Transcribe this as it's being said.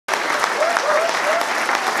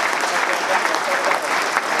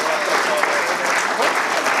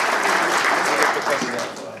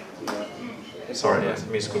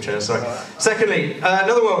musical chairs, sorry. Secondly,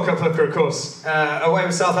 another World Cup hooker, of course. Away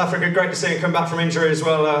with South Africa, great to see him come back from injury as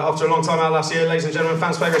well after a long time out last year. Ladies and gentlemen,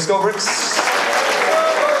 fans' favourite Schalk Brits.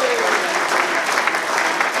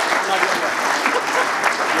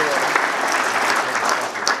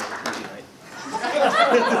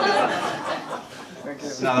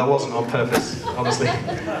 No, that wasn't on purpose, honestly.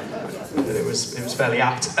 It was fairly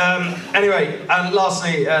apt. Anyway, and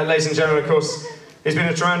lastly, ladies and gentlemen, of course, he's been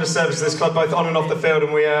a tremendous service to this club, both on and off the field,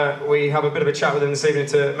 and we have a bit of a chat with him this evening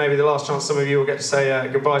to maybe the last chance some of you will get to say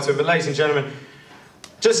goodbye to him. But ladies and gentlemen,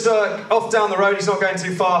 just off down the road, he's not going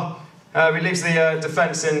too far. He leaves the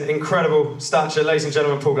defence in incredible stature. Ladies and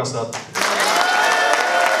gentlemen, Paul Gustard.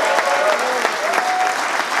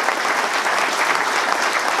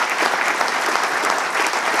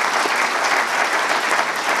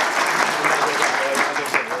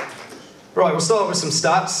 Right, we'll start with some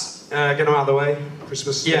stats. Get them out of the way.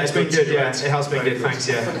 Christmas. Yeah, it's been good. Yeah, it has been good. Thanks.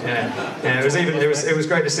 Yeah. It was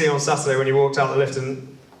great to see you on Saturday when you walked out the lift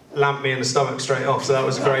and lamped me in the stomach straight off. So that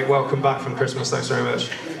was a great welcome back from Christmas. Thanks very much.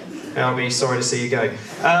 Yeah, I'll be sorry to see you go.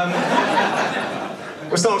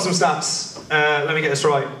 We'll start with some stats. Let me get this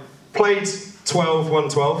right. Played 12, won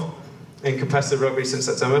 12 in competitive rugby since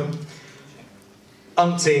September.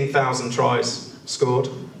 Umpteen thousand tries scored.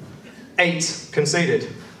 8 conceded.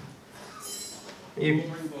 You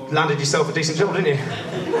landed yourself a decent job, didn't you?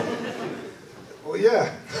 Well,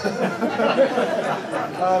 yeah.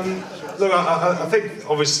 Look, I think,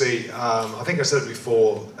 obviously, I think I said it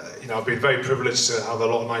before, you know, I've been very privileged to have a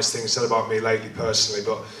lot of nice things said about me lately personally,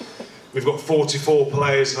 but we've got 44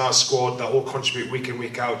 players in our squad that all contribute week in,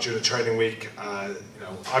 week out during the training week. You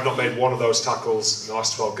know, I've not made one of those tackles in the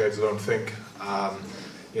last 12 games, I don't think.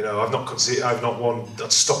 You know, I've not one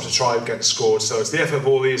that's stopped a try getting scored. So it's the effort of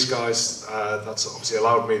all these guys that's obviously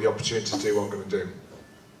allowed me the opportunity to do what I'm going to do.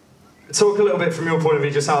 Talk a little bit from your point of view,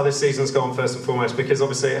 just how this season's gone first and foremost, because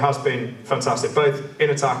obviously it has been fantastic, both in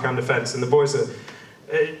attack and defence. And the boys are,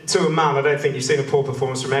 to a man, I don't think you've seen a poor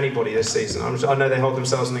performance from anybody this season. I know they hold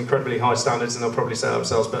themselves in incredibly high standards, and they'll probably say that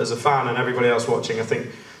themselves. But as a fan and everybody else watching, I think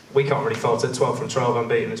we can't really fault it. 12 from 12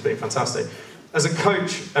 unbeaten. It's been fantastic. As a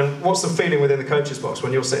coach, and what's the feeling within the coach's box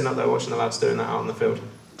when you're sitting up there watching the lads doing that out on the field?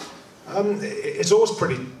 It's always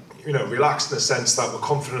pretty, you know, relaxed in the sense that we're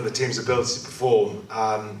confident in the team's ability to perform.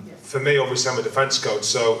 For me, obviously, I'm a defence coach,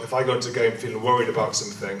 so if I go into a game feeling worried about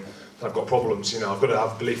something, then I've got problems. You know, I've got to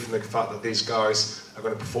have belief in the fact that these guys are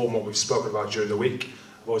going to perform what we've spoken about during the week.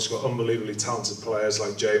 I've also got unbelievably talented players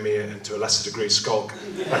like Jamie and to a lesser degree Schalk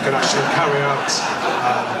that can actually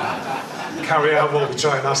carry out what we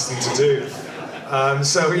try and ask them to do.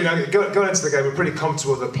 So, you know, going into the game, we're pretty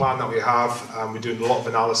comfortable with the plan that we have. We're doing a lot of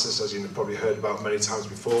analysis, as you've probably heard about many times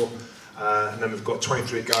before. And then we've got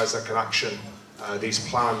 23 guys that can action these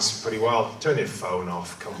plans pretty well. Turn your phone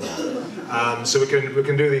off, come on. So we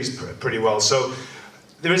can do these pretty well. So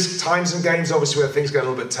there is times in games, obviously, where things get a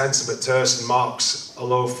little bit tense, a bit terse, and Mark's,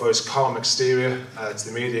 although for his calm exterior to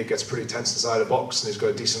the media, gets pretty tense inside the box, and he's got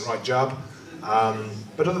a decent right jab.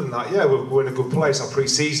 But other than that, yeah, we're in a good place. Our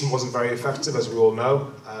pre-season wasn't very effective, as we all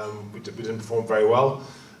know. We didn't perform very well.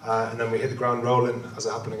 And then we hit the ground rolling, as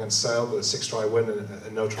it happened against Sale, with a 6-try win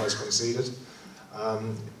and no tries conceded.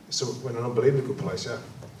 So we're in an unbelievably good place, yeah.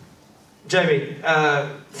 Jamie,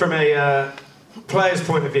 from a player's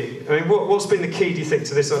point of view, I mean, what's been the key, do you think,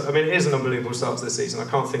 to this? I mean, it is an unbelievable start to the season. I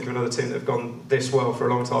can't think of another team that have gone this well for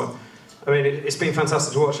a long time. I mean, it's been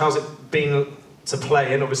fantastic to watch. How's it been to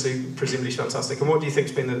play, and obviously presumably fantastic, and what do you think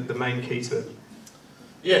has been the main key to it?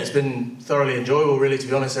 Yeah, it's been thoroughly enjoyable, really, to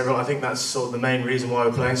be honest. I think that's sort of the main reason why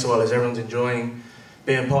we're playing so well, is everyone's enjoying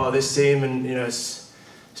being part of this team, and you know, it's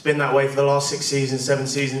been that way for the last 6 seasons, 7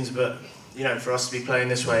 seasons, but you know, for us to be playing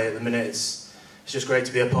this way at the minute, it's just great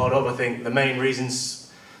to be a part of. I think the main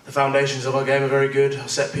reasons, the foundations of our game are very good. Our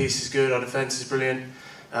set piece is good, our defence is brilliant,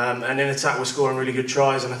 and in attack we're scoring really good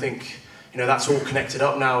tries, and I think, you know, that's all connected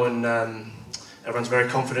up now, and everyone's very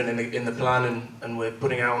confident in the plan, and we're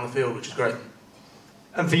putting it out on the field, which is great.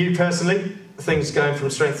 And for you personally, things going from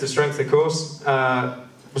strength to strength, of course.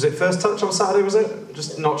 Was it first touch on Saturday, was it?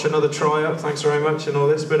 Just notch another try up, thanks very much, and all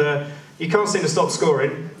this. But you can't seem to stop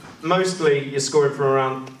scoring. Mostly you're scoring from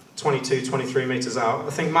around 22, 23 metres out. I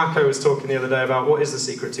think Mako was talking the other day about what is the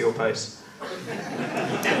secret to your pace?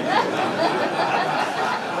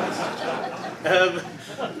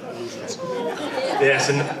 Yeah,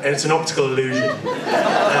 it's an optical illusion.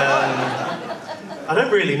 I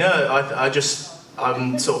don't really know.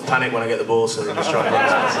 I'm sort of panicked when I get the ball, so I'm just trying to...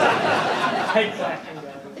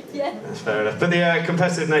 That's fair enough. But the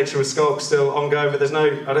competitive nature with Schalk still ongoing, but there's no...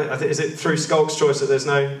 is it through Schalk's choice that there's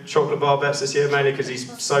no chocolate bar bets this year, mainly because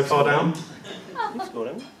he's so far down? You scored,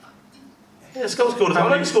 haven't you? Yeah, Schalk scored.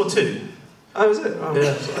 I only scored 2. Oh, was it? Oh,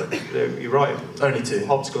 yeah. Sorry. You're right. Only 2.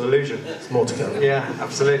 Optical illusion. It's more to come. Yeah,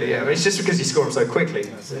 absolutely. Yeah, it's just because you score them so quickly.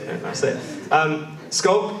 That's it.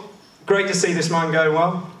 Schalk, great to see this man going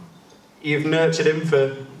well. You've nurtured him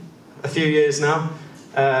for a few years now,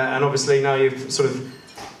 and obviously now you've sort of,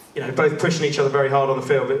 both pushing each other very hard on the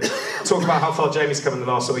field. But talk about how far Jamie's come in the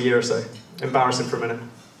last sort of year or so. Embarrassing for a minute.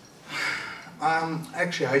 I'm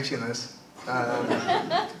actually hating this.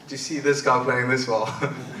 To see this guy playing this well.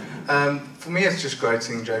 For me, it's just great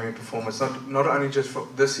seeing Jamie perform. It's not only just for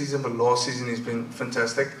this season, but last season he's been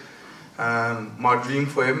fantastic. My dream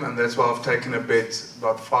for him, and that's why I've taken a bet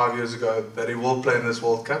about 5 years ago that he will play in this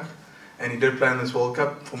World Cup, and he did play in this World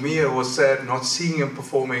Cup. For me, it was sad not seeing him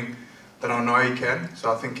performing that I know he can.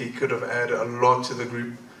 So I think he could have added a lot to the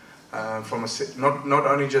group, not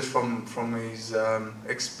only just from his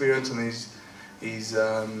experience and his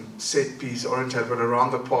set piece oriented, but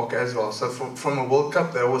around the park as well. So from a World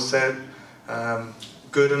Cup, that was sad.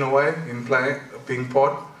 Good in a way, him being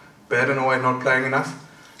part, bad in a way, not playing enough.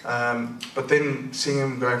 But then seeing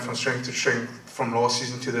him going from strength to strength from last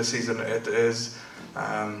season to this season, it is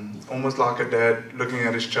almost like a dad looking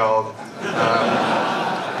at his child.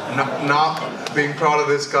 Now being proud of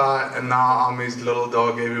this guy, and now I'm his little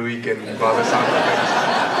dog every weekend by the sound of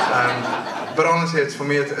things. But honestly, for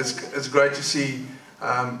me, it's great to see.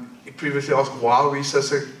 You previously asked why we're so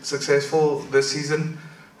successful this season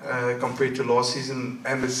compared to last season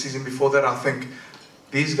and the season before that. I think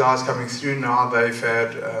these guys coming through now, they've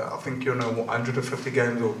had, I think, 150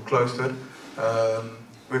 games or close to it.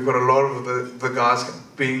 We've got a lot of the guys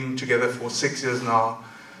being together for 6 years now.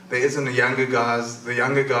 There isn't the younger guys. The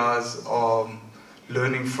younger guys are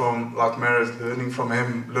learning from, like Maris, learning from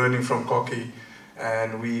him, learning from Cocky.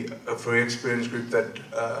 And we a very experienced group that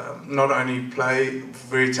not only play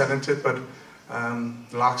very talented, but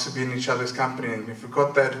likes to be in each other's company. And if you've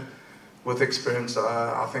got that with experience,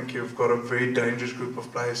 I think you've got a very dangerous group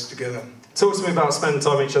of players together. Talk to me about spending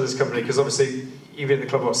time in each other's company, because obviously you've been at the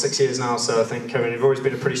club, what, 6 years now, so I think, Kevin, you've always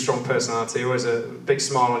been a pretty strong personality, always a big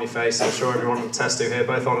smile on your face. I'm sure everyone can attest to here,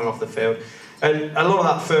 both on and off the field. And a lot of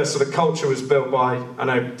that first sort of culture was built by, I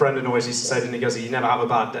know Brendan always used to say, didn't he, Guzzy, you never have a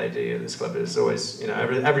bad day, do you, at this club? It's always,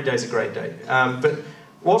 every day's a great day. But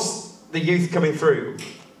what's the youth coming through?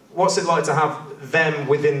 What's it like to have them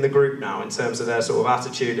within the group now in terms of their sort of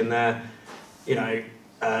attitude and their,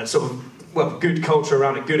 good culture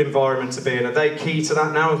around a good environment to be in? Are they key to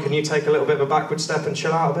that now? And can you take a little bit of a backward step and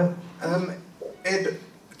chill out a bit? Ed,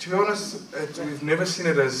 to be honest, we've never seen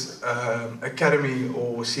it as academy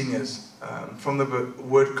or seniors. From the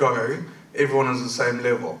word go, everyone is the same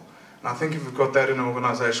level. And I think if we've got that in an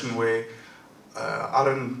organisation where I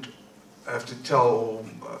don't have to tell or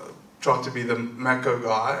try to be the Mako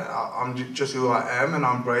guy, I'm just who I am, and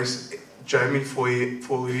I embrace Jamie for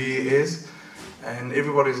who he is. And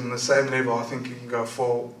everybody's on the same level. I think you can go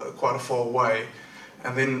quite a far way.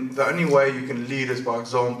 And then the only way you can lead is by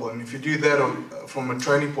example. And if you do that from a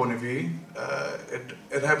training point of view,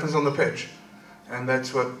 it happens on the pitch. And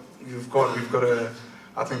that's what you've got. We've got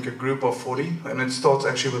I think a group of 40, and it starts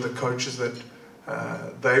actually with the coaches that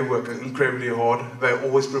they work incredibly hard. They're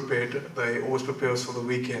always prepared. They always prepare us for the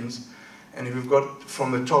weekends. And if we've got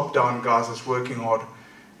from the top down guys that's working hard,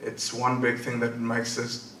 it's one big thing that makes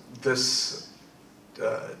this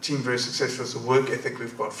team very successful. It's the work ethic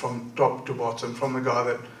we've got from top to bottom, from the guy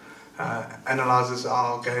that analyses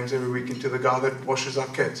our games every week into the guy that washes our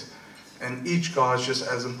kits. And each guy is just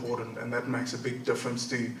as important, and that makes a big difference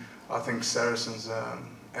to, I think, Saracens.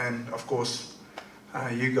 And of course,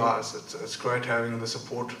 you guys, it's great having the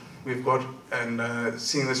support we've got. And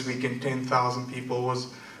seeing this weekend 10,000 people was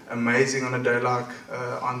amazing on a day like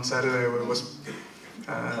on Saturday, where it was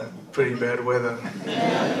pretty bad weather.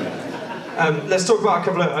 Let's talk about a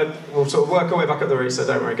couple of, we'll sort of work our way back up the route, so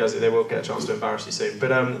don't worry, Guzzy, they will get a chance to embarrass you soon.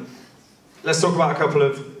 But let's talk about a couple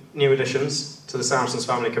of new additions to the Saracens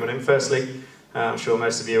family coming in. Firstly, I'm sure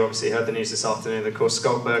most of you obviously heard the news this afternoon. Of course,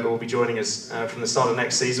 Schalk will be joining us from the start of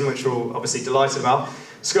next season, which we're all obviously delighted about.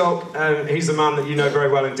 Schalk, he's the man that you know very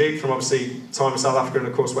well indeed from obviously time in South Africa and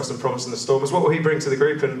of course Western Province and the Stormers. What will he bring to the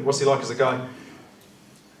group, and what's he like as a guy?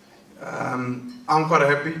 I'm quite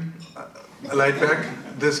happy, laid back.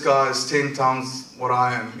 This guy is 10 times what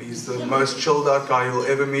I am. He's the most chilled out guy you'll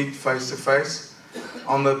ever meet face to face.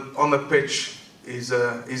 On the pitch, he's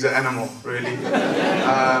an animal, really.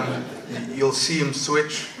 You'll see him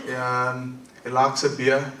switch. He likes a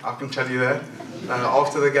beer, I can tell you that,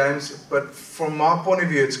 after the games. But from my point of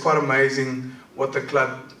view, it's quite amazing what the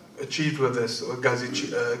club achieved with this, with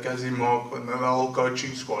Guzzy, Mark, and the whole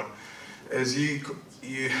coaching squad. Is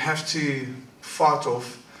you have to fight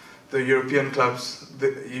off the European clubs.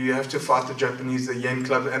 You have to fight the Japanese, the yen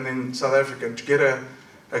club, and then South African. To get a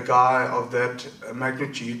guy of that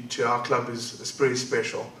magnitude to our club is pretty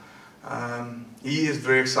special. He is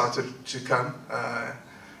very excited to come.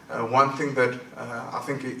 One thing that I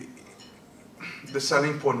think the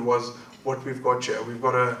selling point was what we've got here. We've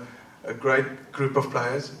got a great group of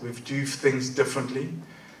players. We do things differently.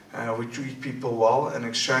 We treat people well. In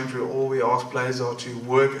exchange, all we ask players are to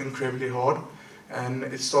work incredibly hard. And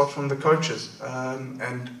it starts from the coaches.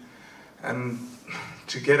 And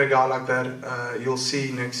to get a guy like that, you'll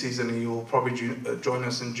see next season, he'll probably join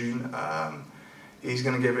us in June. He's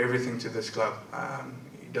going to give everything to this club.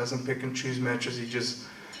 He doesn't pick and choose matches. He just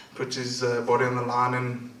puts his body on the line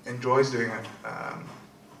and enjoys doing it.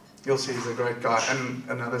 You'll see he's a great guy, and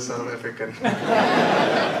another South African.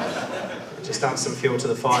 Just add some fuel to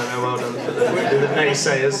the fire there, well done for the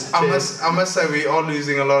naysayers. I must say we are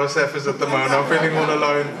losing a lot of Saffers at the moment. I'm feeling all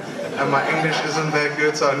alone, and my English isn't that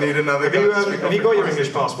good, so I need another guy to speak. Have you got your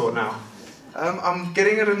English passport now? I'm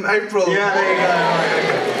getting it in April. Yeah, there you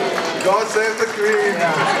go. God save the Queen.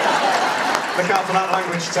 Yeah. Look out for that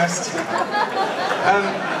language test.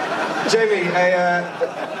 Jamie,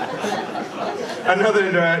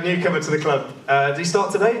 another newcomer to the club. Did he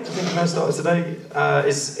start today? I think he may have started today.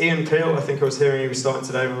 Is Ian Peel? I think I was hearing he was starting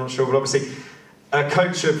today. I'm not sure, but obviously a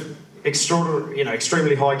coach of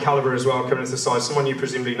extremely high calibre as well, coming into the side. Someone you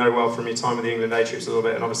presumably know well from your time with the England A troops a little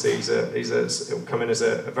bit, and obviously he'll come in as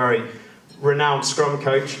a very renowned scrum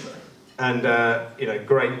coach. And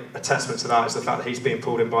great a testament to that is the fact that he's being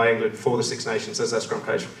pulled in by England for the Six Nations as their scrum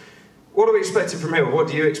coach. What are we expecting from him? What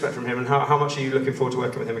do you expect from him, and how much are you looking forward to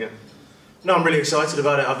working with him again? No, I'm really excited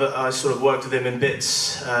about it. I sort of worked with him in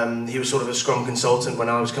bits. He was sort of a scrum consultant when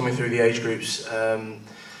I was coming through the age groups.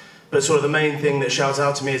 But sort of the main thing that shouts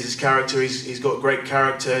out to me is his character. He's got great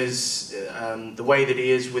character. The way that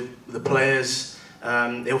he is with the players.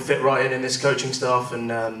 He'll fit right in this coaching staff,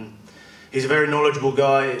 and he's a very knowledgeable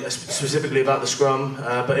guy, specifically about the scrum,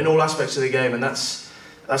 but in all aspects of the game, and that's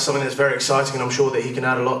something that's very exciting, and I'm sure that he can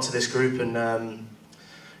add a lot to this group. And I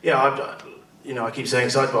keep saying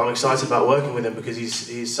excited, but I'm excited about working with him because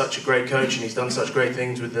he's such a great coach, and he's done such great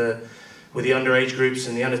things with the underage groups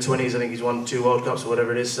and the under 20s. I think he's won 2 World Cups or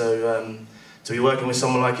whatever it is. So to be working with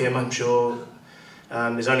someone like him, I'm sure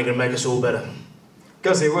is only going to make us all better.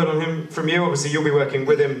 Guzzy, a word on him from you. Obviously, you'll be working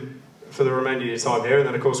with him for the remainder of your time here, and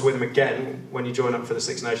then of course with him again when you join up for the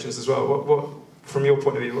Six Nations as well. What from your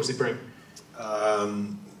point of view, what's he bring?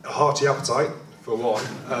 A hearty appetite, for one.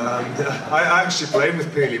 I actually played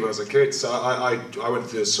with Peely when I was a kid, so I went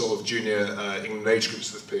through the sort of junior England age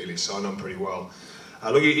groups with Peely, so I know him pretty well.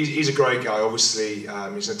 Look, he's a great guy. Obviously, he's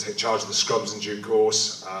going to take charge of the scrums in due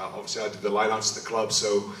course. Obviously, I did the line-outs at the club,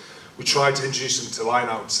 so we tried to introduce him to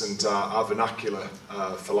line-outs and our vernacular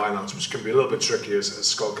for line-outs, which can be a little bit tricky,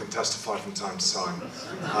 as Schalk can testify from time to time.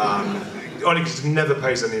 Only because he never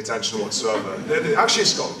pays any attention whatsoever. Actually,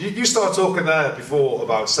 Schalk, you started talking there before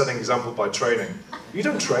about setting example by training. You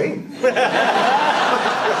don't train. Studying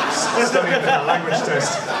for that language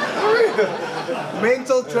test.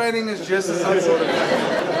 Mental training is just as important.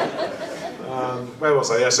 Where was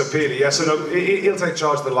I? Yeah, so Peely. Yeah, so no, he'll take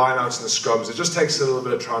charge of the line-outs and the scrums. It just takes a little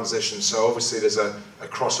bit of transition. So obviously there's a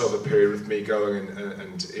crossover period with me going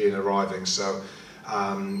and Ian arriving. So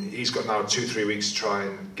he's got now 2-3 weeks to try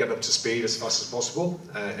and get up to speed as fast as possible.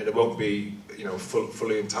 And it won't be,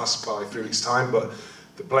 fully in task by 3 weeks' time. But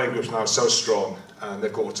the playing group's now so strong, and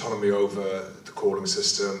they've got autonomy over the calling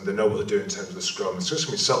system. They know what they're doing in terms of the scrum. It's just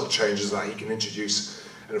going to be subtle changes that he can introduce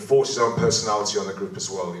and enforce his own personality on the group as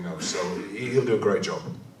well, So he'll do a great job.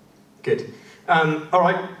 Good. All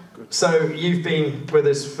right. So you've been with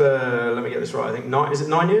us for, let me get this right, I think 9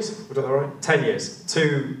 years? We got that right? 10 years.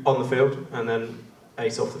 2 on the field and then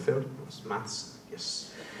 8 off the field. That's maths.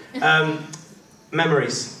 Yes.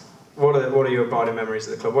 Memories. What are your abiding memories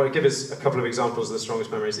of the club? Give us a couple of examples of the strongest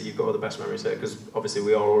memories that you've got, or the best memories here, because obviously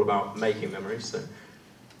we are all about making memories. So.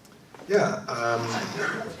 Yeah,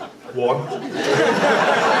 one.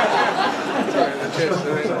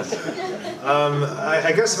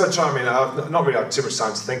 I guess if I try, I've not really had too much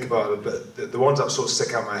time to think about it, but the ones that sort of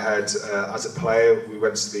stick out in my head, as a player, we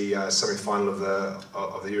went to the semi-final of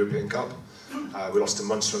the European Cup. We lost to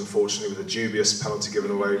Munster, unfortunately, with a dubious penalty given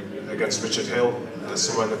away against Richard Hill,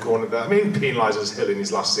 somewhere in the corner there. Penalises Hill in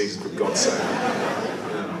his last season, for God's sake.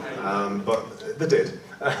 But they did,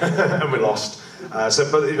 and we lost.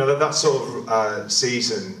 But that sort of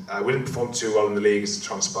season, we didn't perform too well in the league as it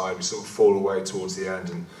transpired. We sort of fall away towards the end,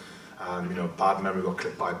 and Bad memory, got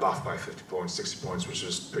clipped by Bath by 50 points, 60 points, which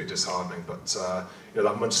was pretty disheartening. But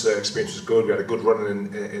that Munster experience was good. We had a good run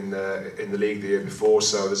in the league the year before,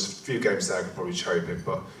 so there's a few games there I could probably cherry pick,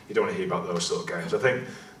 but you don't want to hear about those sort of games. I think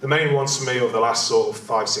the main ones for me over the last sort of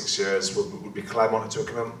 5-6 years would be Claremont at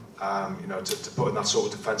Twickenham. To put in that sort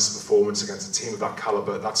of defensive performance against a team of that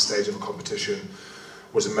calibre at that stage of a competition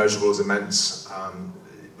was immeasurable, was immense.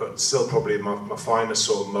 But still, probably my finest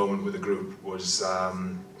sort of moment with the group was,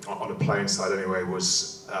 on a playing side anyway,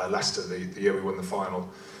 was Leicester, the year we won the final.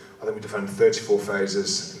 I think we defended 34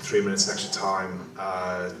 phases in 3 minutes extra time.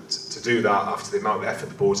 To do that after the amount of effort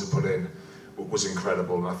the boys had put in was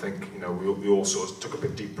incredible. And I think we all sort of took a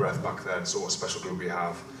bit deep breath back then, sort of special group we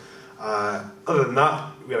have. Other than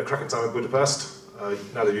that, we had a cracking time in Budapest.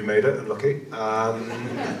 Now that you made it, unlucky.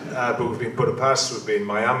 But we've been Budapest, we've been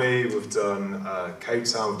Miami, we've done Cape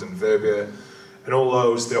Town, we've done Verbia, and all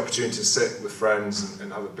those, the opportunity to sit with friends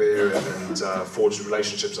and have a beer and forge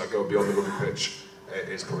relationships that go beyond the rugby pitch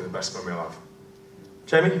is probably the best memory I have.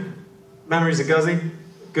 Jamie, memories of Guzzy,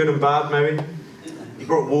 good and bad maybe? He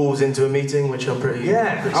brought Wolves into a meeting, which I'm pretty...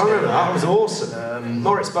 Yeah, I remember that, that was awesome.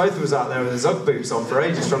 Moritz Both was out there with his Ugg boots on for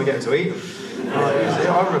ages trying to get him to eat them.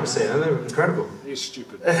 I remember seeing them, they were incredible. You're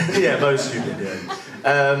stupid. Yeah, most stupid, yeah.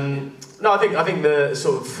 No, I think the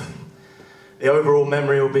sort of... The overall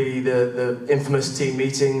memory will be the infamous team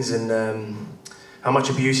meetings and how much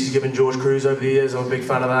abuse he's given George Cruz over the years. I'm a big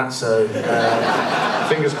fan of that, so...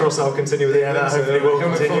 Fingers crossed that'll continue with England. Yeah, that hopefully will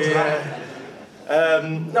continue, yeah.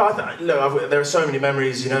 Look, there are so many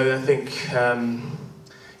memories, I think,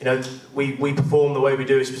 we perform the way we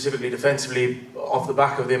do, specifically defensively, off the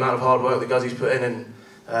back of the amount of hard work that Guzzy's put in,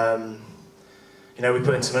 and, we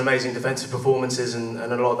put in some amazing defensive performances, and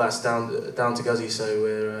a lot of that's down to Guzzy, so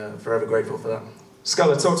we're forever grateful for that.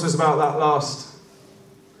 Sculler, talk to us about that last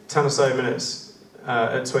 10 or so minutes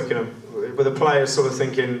at Twickenham. Were the players sort of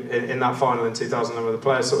thinking, in that final in 2000, were the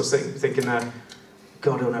players sort of thinking there,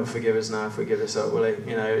 God, he'll never forgive us now if we give this up, will he?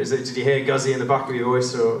 Did you hear Guzzy in the back of your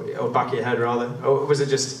voice, or back of your head rather? Or was it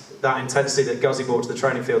just that intensity that Guzzy brought to the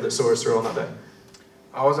training field that saw us through on that day?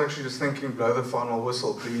 I was actually just thinking, blow the final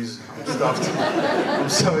whistle, please. I'm stuffed. I'm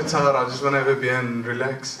so tired, I just want to have a beer and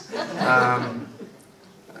relax.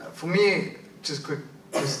 For me, just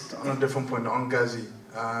on a different point, on Guzzy,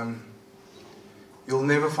 you'll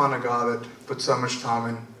never find a guy that puts so much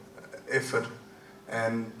time and effort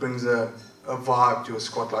and brings a vibe to a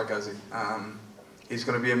squad like Guzzy. He's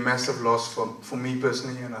going to be a massive loss for me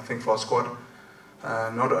personally, and I think for our squad,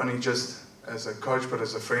 not only just as a coach but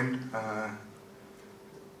as a friend.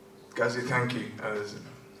 Guzzy, thank you.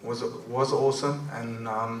 Was awesome, and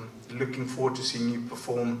looking forward to seeing you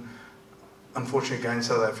perform, unfortunately against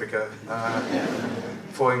South Africa,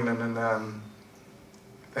 for England, and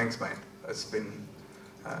thanks mate, it's been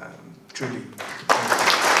truly.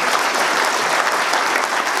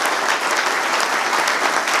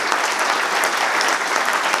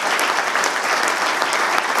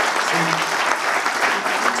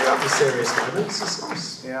 Serious moments. It's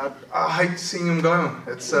nice. Yeah, I hate seeing him go.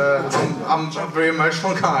 It's I'm a very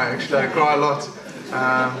emotional guy actually. I cry a lot.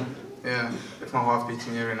 Yeah, if my wife beats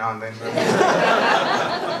me every now and then.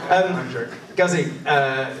 Guzzy,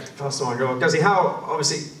 pass on, go on. Guzzy,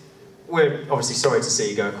 we're obviously sorry to see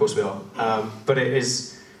you go. Of course we are. But it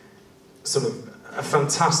is sort of a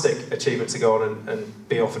fantastic achievement to go on and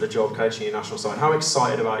be offered a job coaching your national side. How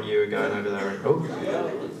excited about you going over there?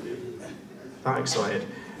 That excited.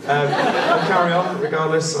 We'll carry on,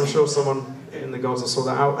 regardless. I'm sure someone in the gods will sort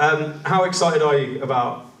that out. How excited are you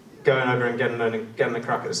about going over and getting a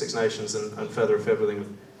crack at the Six Nations and further afield with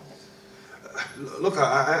England? Look,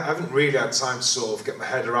 I haven't really had time to sort of get my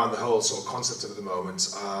head around the whole sort of concept of it at the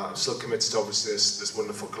moment. I'm still committed to obviously this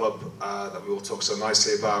wonderful club that we all talk so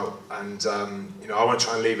nicely about, and I want to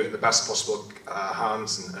try and leave it in the best possible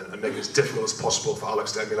hands and make it as difficult as possible for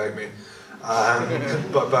Alex to emulate me.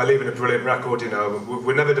 But by leaving a brilliant record,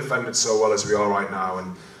 we're never defended so well as we are right now,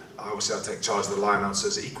 and obviously I take charge of the lineouts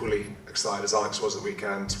as equally excited as Alex was at the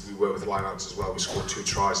weekend. We were with the lineouts as well. We scored 2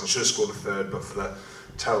 tries and should have scored a third, but for the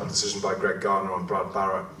terrible decision by Greg Gardner on Brad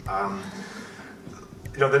Barrett.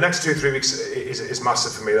 The next 2-3 weeks is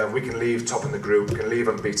massive for me. Then we can leave top in the group, we can leave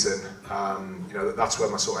unbeaten. That's where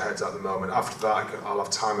my sort of head's at the moment. After that, I'll have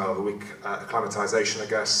time out of the week, acclimatisation, I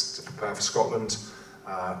guess, to prepare for Scotland.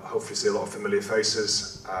 Hopefully see a lot of familiar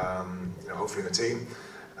faces, hopefully in the team,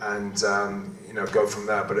 and go from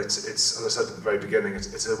there. But it's as I said at the very beginning,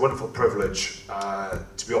 it's a wonderful privilege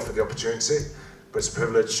to be offered the opportunity, but it's a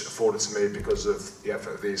privilege afforded to me because of the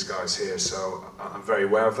effort of these guys here. So I'm very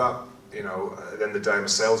aware of that. you know, at the end of the day, I'm a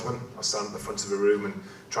salesman. I stand at the front of a room and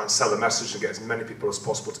try and sell the message and get as many people as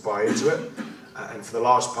possible to buy into it. And for the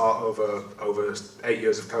large part, over 8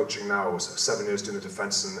 years of coaching now, or 7 years doing the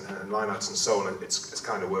defence and line-outs and so on, it's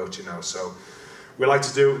kind of worked, you know. So we like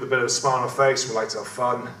to do it with a bit of a smile on our face. We like to have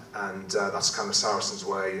fun, and that's kind of Saracens'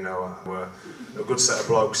 way, you know. We're a good set of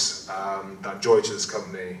blokes that enjoy each other's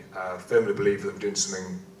company, firmly believe that we're doing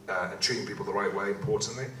something and treating people the right way,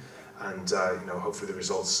 importantly. And you know, hopefully the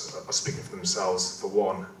results are speaking for themselves, for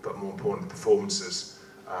one, but more importantly, the performances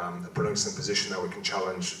are putting us in a position that we can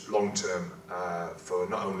challenge long-term for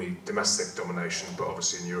not only domestic domination, but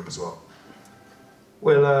obviously in Europe as well.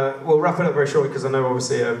 We'll wrap it up very shortly, because I know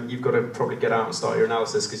obviously you've got to probably get out and start your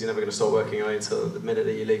analysis, because you're never going to start working on it until the minute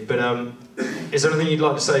that you leave. But is there anything you'd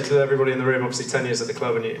like to say to everybody in the room? Obviously 10 years at the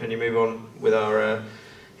club, and you move on with our,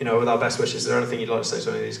 you know, with our best wishes. Is there anything you'd like to say to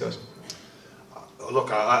any of these guys?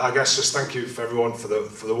 Look, I guess just thank you for everyone for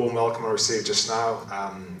the warm welcome I received just now.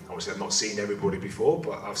 Obviously I've not seen everybody before,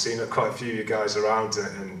 but I've seen quite a few of you guys around,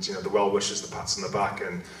 and you know, the well wishes, the pats on the back,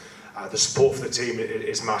 and the support for the team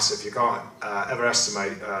is massive. You can't ever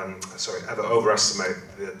overestimate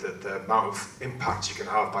the amount of impact you can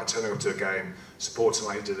have by turning up to a game, supporting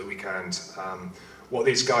like you did at the weekend. What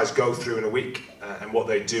these guys go through in a week and what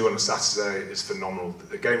they do on a Saturday is phenomenal.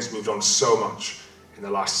 The game's moved on so much in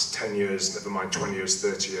the last 10 years, never mind 20 years,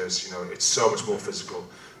 30 years. You know, it's so much more physical.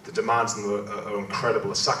 The demands are incredible.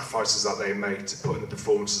 The sacrifices that they make to put in the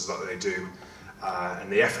performances that they do, and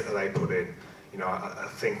the effort that they put in. You know, I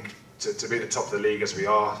think to be at the top of the league as we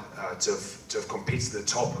are, to have competed at the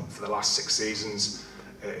top for the last 6 seasons,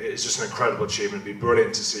 it's just an incredible achievement. It'd be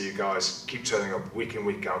brilliant to see you guys keep turning up week in,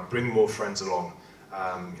 week out, bring more friends along.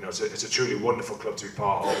 You know, it's a truly wonderful club to be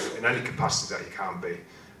part of in any capacity that you can be,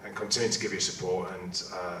 and continue to give you support. And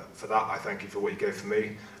for that, I thank you for what you gave for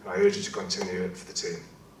me, and I urge you to continue it for the team.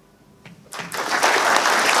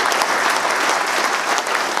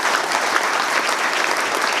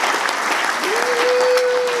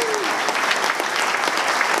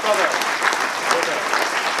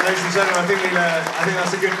 Ladies and gentlemen, I think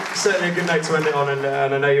that's certainly a good note to end it on, and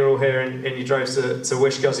I know you're all here and you drove to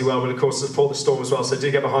wish Guzzy well, but of course support the Storm as well, so do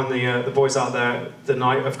get behind the boys out there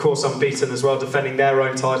tonight. Of course unbeaten as well, defending their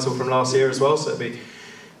own title from last year as well, so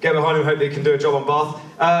get behind them, hope they can do a job on Bath.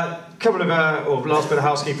 Couple of, last bit of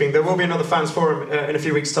housekeeping, there will be another fans forum in a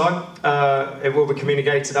few weeks' time. It will be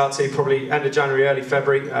communicated out to you probably end of January, early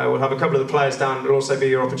February. We'll have a couple of the players down. It'll also be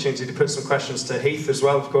your opportunity to put some questions to Heath as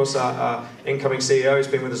well. Of course, our incoming CEO has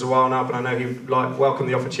been with us a while now, but I know he would welcome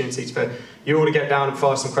the opportunity for you all to get down and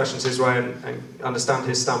fire some questions his way and understand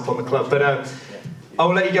his stamp on the club. But I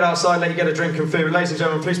will let you get outside, let you get a drink and food. Ladies and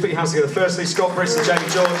gentlemen, please put your hands together. Firstly, Schalk Brits and Jamie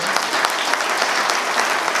George.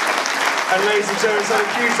 And ladies and gentlemen, so a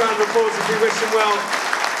huge round of applause as we wish him well.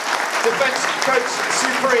 Defence coach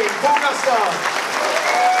supreme, Paul Gustard.